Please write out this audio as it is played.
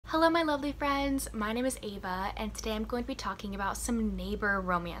Hello my lovely friends, my name is Ava and today I'm going to be talking about some neighbor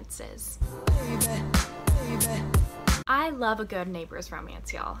romances. I love a good neighbors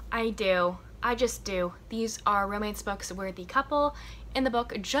romance, y'all. I do. I just do. These are romance books where the couple in the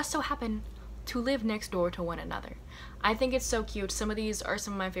book just so happen to live next door to one another. I think it's so cute. Some of these are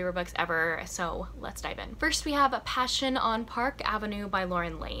some of my favorite books ever, so let's dive in. First we have Passion on Park Avenue by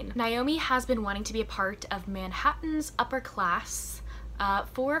Lauren Lane. Naomi has been wanting to be a part of Manhattan's upper class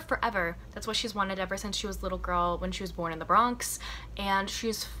for forever. That's what she's wanted ever since she was a little girl when she was born in the Bronx, and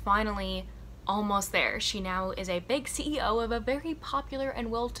she's finally almost there. She now is a big CEO of a very popular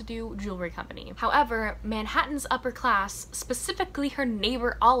and well-to-do jewelry company. However, Manhattan's upper class, specifically her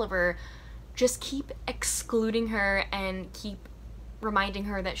neighbor Oliver, just keep excluding her and keep reminding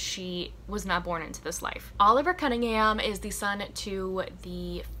her that she was not born into this life. Oliver Cunningham is the son to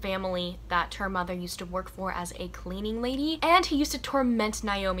the family that her mother used to work for as a cleaning lady, and he used to torment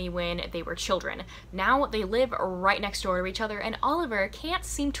Naomi when they were children. Now they live right next door to each other, and Oliver can't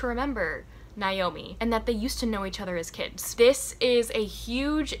seem to remember Naomi and that they used to know each other as kids. This is a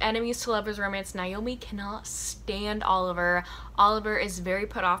huge enemies to lovers romance. Naomi cannot stand Oliver. Oliver is very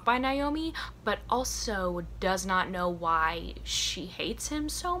put off by Naomi, but also does not know why she hates him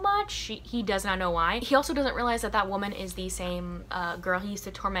so much. He does not know why. He also doesn't realize that that woman is the same girl he used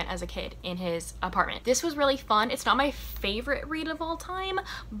to torment as a kid in his apartment. This was really fun. It's not my favorite read of all time,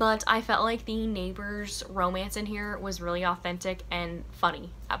 but I felt like the neighbors romance in here was really authentic and funny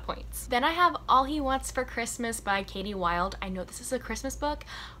at points. Then I have All He Wants for Christmas by Katie Wilde. I know this is a Christmas book,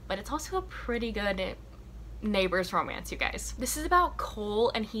 but it's also a pretty good neighbors romance, you guys. This is about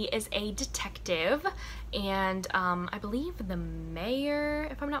Cole, and he is a detective, and I believe the mayor,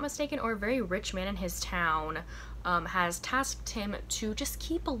 if I'm not mistaken, or a very rich man in his town has tasked him to just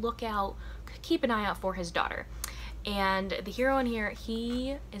keep an eye out for his daughter. And the hero in here,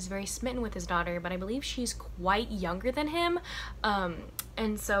 he is very smitten with his daughter, but I believe she's quite younger than him,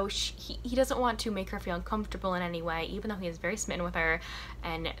 and so he doesn't want to make her feel uncomfortable in any way, even though he is very smitten with her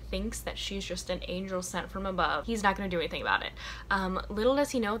and thinks that she's just an angel sent from above. He's not going to do anything about it. Little does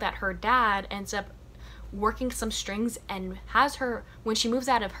he know that her dad ends up working some strings and has her, when she moves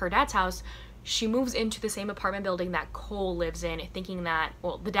out of her dad's house, she moves into the same apartment building that Cole lives in, thinking that,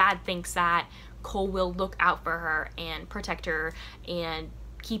 well, the dad thinks that Cole will look out for her and protect her and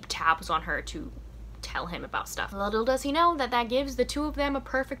keep tabs on her to tell him about stuff. Little does he know that that gives the two of them a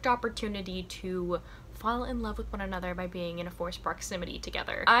perfect opportunity to fall in love with one another by being in a forced proximity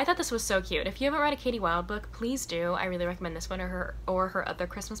together. I thought this was so cute. If you haven't read a Katie Wilde book, please do. I really recommend this one or her other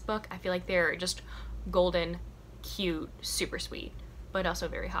Christmas book. I feel like they're just golden, cute, super sweet, but also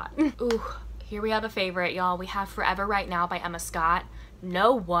very hot. Ooh, here we have a favorite, y'all. We have Forever Right Now by Emma Scott.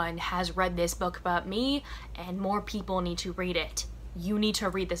 No one has read this book but me, and more people need to read it. You need to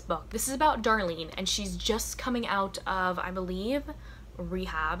read this book. This is about Darlene, and she's just coming out of, I believe,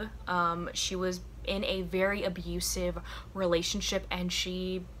 rehab. She was in a very abusive relationship, and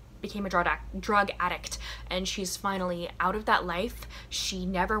she became a drug addict, and she's finally out of that life. She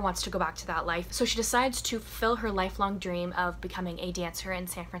never wants to go back to that life, so she decides to fulfill her lifelong dream of becoming a dancer in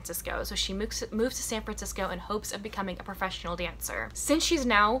San Francisco. So she moves to San Francisco in hopes of becoming a professional dancer. Since she's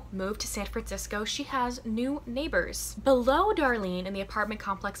now moved to San Francisco, she has new neighbors. Below Darlene, in the apartment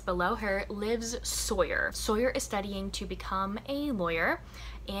complex below her, lives Sawyer. Sawyer is studying to become a lawyer,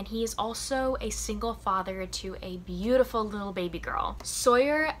 and he is also a single father to a beautiful little baby girl.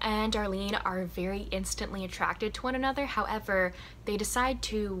 Sawyer and Darlene are very instantly attracted to one another. However, they decide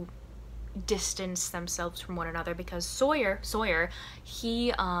to distance themselves from one another because Sawyer,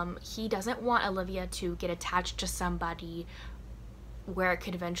 he doesn't want Olivia to get attached to somebody where it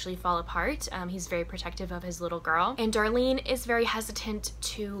could eventually fall apart. He's very protective of his little girl, and Darlene is very hesitant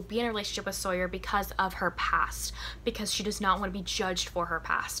to be in a relationship with Sawyer because of her past, because she does not want to be judged for her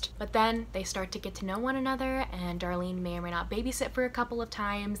past. But then they start to get to know one another, and Darlene may or may not babysit for a couple of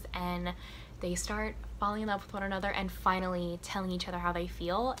times, and they start falling in love with one another and finally telling each other how they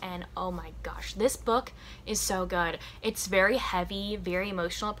feel. And oh my gosh, this book is so good. It's very heavy, very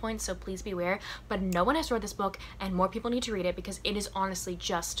emotional at points, so please beware, but no one has read this book and more people need to read it because it is honestly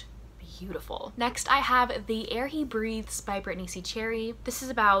just beautiful. Next I have The Air He Breathes by Brittany C. Cherry. This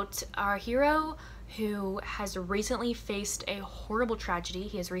is about our hero who has recently faced a horrible tragedy.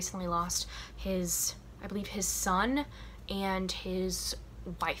 He has recently lost I believe his son and his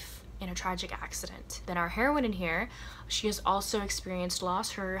wife in a tragic accident. Then our heroine in here, she has also experienced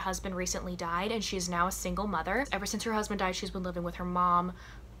loss. Her husband recently died, and she is now a single mother. Ever since her husband died, she's been living with her mom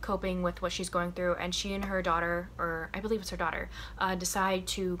coping with what she's going through, and she and her daughter, or I believe it's her daughter, decide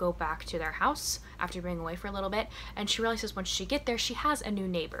to go back to their house after being away for a little bit, and she realizes once she gets there she has a new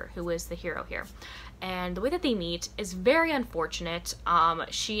neighbor who is the hero here. And the way that they meet is very unfortunate.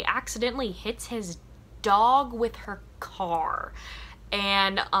 She accidentally hits his dog with her car,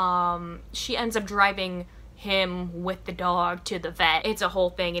 and she ends up driving him with the dog to the vet. It's a whole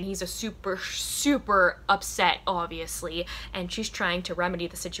thing, and he's a super upset, obviously, and she's trying to remedy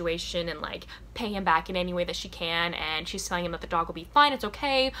the situation and like pay him back in any way that she can, and she's telling him that the dog will be fine, it's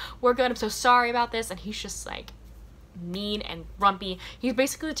okay, we're good, I'm so sorry about this, and he's just like mean and grumpy. He's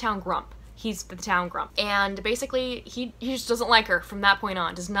basically the town grump. He's the town grump. And basically, he just doesn't like her from that point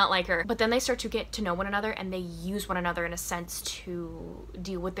on, does not like her. But then they start to get to know one another, and they use one another in a sense to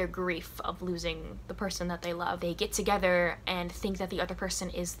deal with their grief of losing the person that they love. They get together and think that the other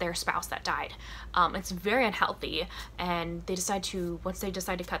person is their spouse that died. It's very unhealthy, and they decide to, once they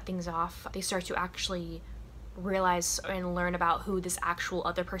decide to cut things off, they start to actually realize and learn about who this actual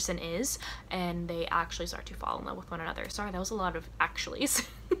other person is, and they actually start to fall in love with one another. Sorry, that was a lot of actuallys.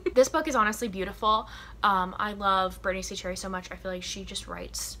 This book is honestly beautiful. I love Brittany C. Cherry so much. I feel like she just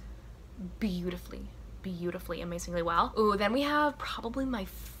writes beautifully, amazingly well. Ooh, then we have probably my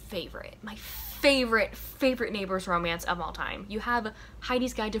favorite neighbors romance of all time. You have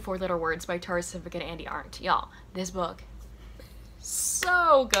Heidi's Guide to 4 Letter Words by Tara Civic and Andy Arndt. Y'all, this book,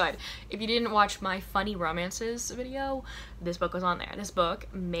 so good. If you didn't watch my funny romances video, this book was on there. This book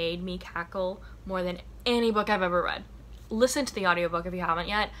made me cackle more than any book I've ever read. Listen to the audiobook if you haven't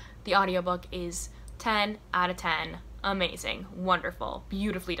yet. The audiobook is 10 out of 10. Amazing, wonderful,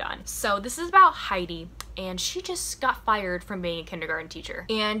 beautifully done. So this is about Heidi, and she just got fired from being a kindergarten teacher.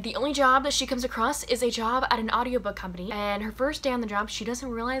 And the only job that she comes across is a job at an audiobook company. And her first day on the job, she doesn't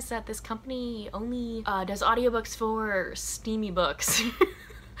realize that this company only does audiobooks for steamy books.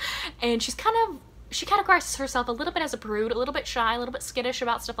 And she categorizes herself a little bit as a prude, a little bit shy, a little bit skittish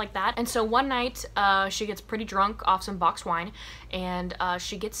about stuff like that. And so one night, she gets pretty drunk off some boxed wine, and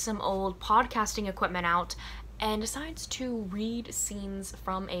she gets some old podcasting equipment out and decides to read scenes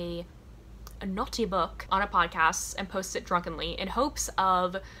from a naughty book on a podcast and posts it drunkenly in hopes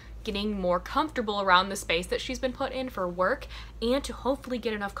of getting more comfortable around the space that she's been put in for work, and to hopefully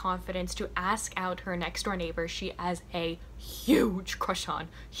get enough confidence to ask out her next door neighbor she has a huge crush on,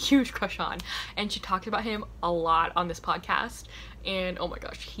 and she talked about him a lot on this podcast. And oh my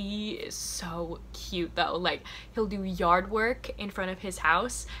gosh, he is so cute though. Like, he'll do yard work in front of his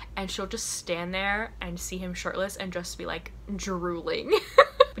house, and she'll just stand there and see him shirtless and just be like drooling.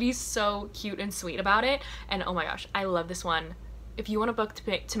 But he's so cute and sweet about it, and oh my gosh, I love this one. If you want a book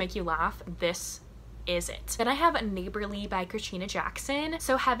to make you laugh, this is it. Then I have Neighborly by Christina Jackson.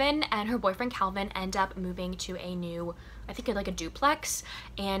 So Heaven and her boyfriend Calvin end up moving to a new, I think like a duplex,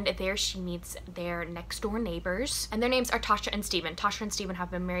 and there she meets their next door neighbors, and their names are Tasha and Steven. Tasha and Steven have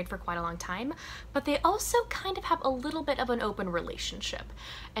been married for quite a long time, but they also kind of have a little bit of an open relationship.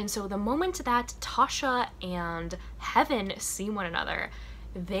 And so the moment that Tasha and Heaven see one another,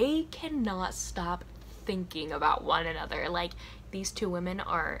 they cannot stop thinking about one another. Like, these two women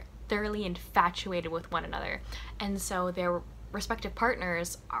are thoroughly infatuated with one another, and so their respective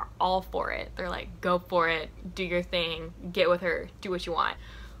partners are all for it. They're like, go for it, do your thing, get with her, do what you want.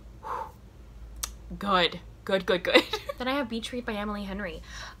 Good. Then I have Beach Read by Emily Henry.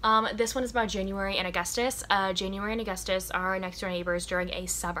 This one is about January and Augustus. January and Augustus are next door neighbors during a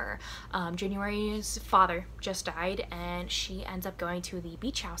summer. January's father just died, and she ends up going to the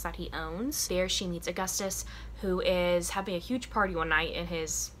beach house that he owns. There she meets Augustus, who is having a huge party one night in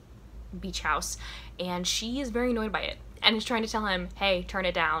his beach house, and she is very annoyed by it and is trying to tell him, hey, turn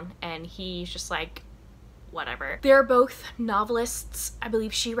it down, and he's just like, whatever. They're both novelists. I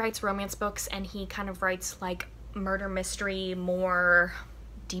believe she writes romance books, and he kind of writes like murder mystery, more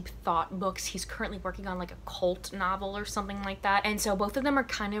deep thought books. He's currently working on like a cult novel or something like that, and so both of them are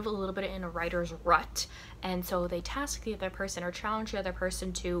kind of a little bit in a writer's rut, and so they task the other person or challenge the other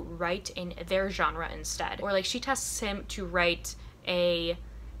person to write in their genre instead. Or like, she tasks him to write a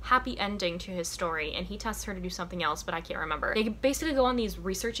happy ending to his story, and he tasks her to do something else, but I can't remember. They basically go on these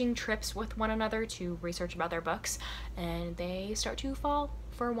researching trips with one another to research about their books, and they start to fall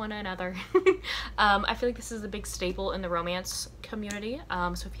for one another. I feel like this is a big staple in the romance community,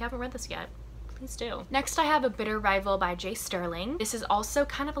 so if you haven't read this yet, please do. Next I have A Bitter Rival by J. Sterling. This is also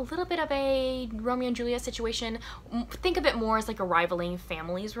kind of a little bit of a Romeo and Juliet situation. Think of it more as like a rivaling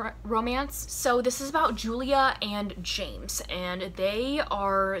families romance. So this is about Julia and James, and they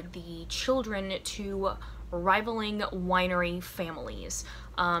are the children to rivaling winery families.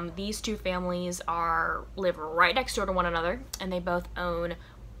 These two families live right next door to one another, and they both own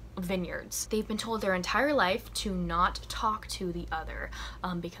vineyards. They've been told their entire life to not talk to the other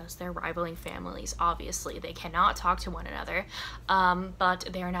because they're rivaling families. Obviously, they cannot talk to one another, but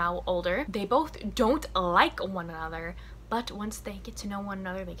they're now older. They both don't like one another, but once they get to know one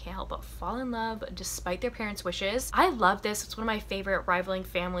another, they can't help but fall in love despite their parents' wishes. I love this. It's one of my favorite rivaling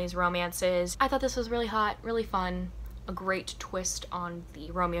families romances. I thought this was really hot, really fun, a great twist on the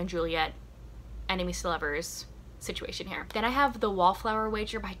Romeo and Juliet enemies to lovers situation here. Then I have The Wallflower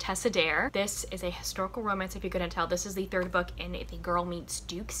Wager by Tessa Dare. This is a historical romance, if you couldn't tell. This is the third book in the Girl Meets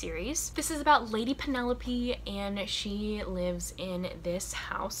Duke series. This is about Lady Penelope, and she lives in this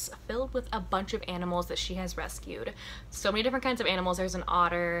house filled with a bunch of animals that she has rescued. So many different kinds of animals. There's an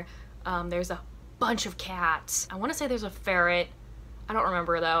otter, there's a bunch of cats. I want to say there's a ferret. I don't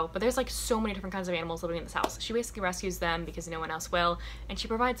remember though, but there's like so many different kinds of animals living in this house. She basically rescues them because no one else will, and she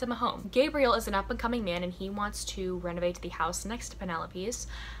provides them a home. Gabriel is an up-and-coming man, and he wants to renovate the house next to Penelope's.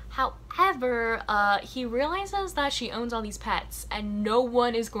 However, he realizes that she owns all these pets, and no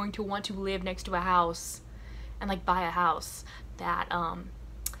one is going to want to live next to a house and like buy a house that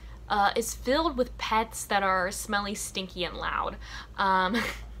is filled with pets that are smelly, stinky, and loud.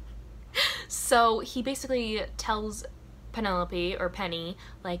 So he basically tells Penelope, or Penny,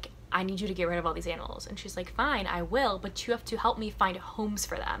 like, I need you to get rid of all these animals. And she's like, fine, I will, but you have to help me find homes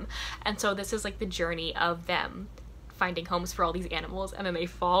for them. And so this is like the journey of them finding homes for all these animals, and then they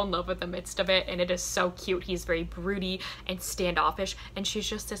fall in love with the midst of it, and it is so cute. He's very broody and standoffish, and she's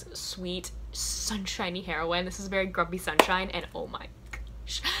just this sweet, sunshiny heroine. This is very Grumpy Sunshine, and oh my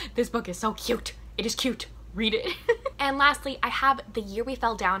gosh, this book is so cute. It is cute. Read it. And lastly, I have The Year We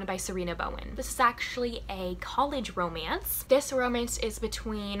Fell Down by Serena Bowen. This is actually a college romance. This romance is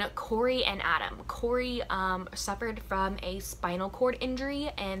between Corey and Adam. Corey suffered from a spinal cord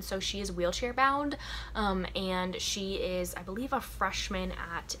injury, and so she is wheelchair bound, and she is, I believe, a freshman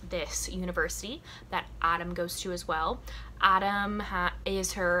at this university that Adam goes to as well. Adam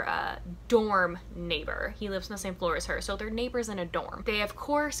is her dorm neighbor. He lives on the same floor as her, so they're neighbors in a dorm. They, of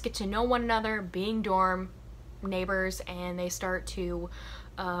course, get to know one another, being dorm neighbors, and they start to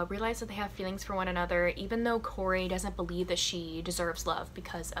realize that they have feelings for one another, even though Corey doesn't believe that she deserves love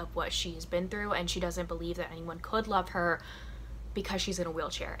because of what she's been through, and she doesn't believe that anyone could love her because she's in a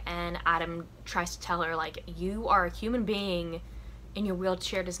wheelchair. And Adam tries to tell her, like, you are a human being and your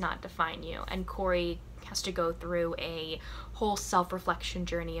wheelchair does not define you. And Corey has to go through a whole self-reflection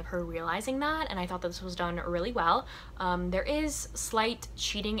journey of her realizing that, and I thought that this was done really well. There is slight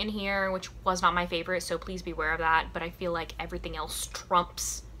cheating in here, which was not my favorite, so please be aware of that, but I feel like everything else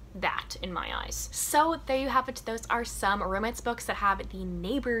trumps that in my eyes. So there you have it. Those are some romance books that have the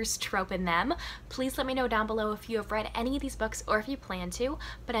neighbors trope in them. Please let me know down below if you have read any of these books or if you plan to.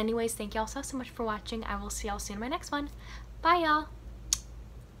 But anyways, thank y'all so much for watching. I will see y'all soon in my next one. Bye y'all.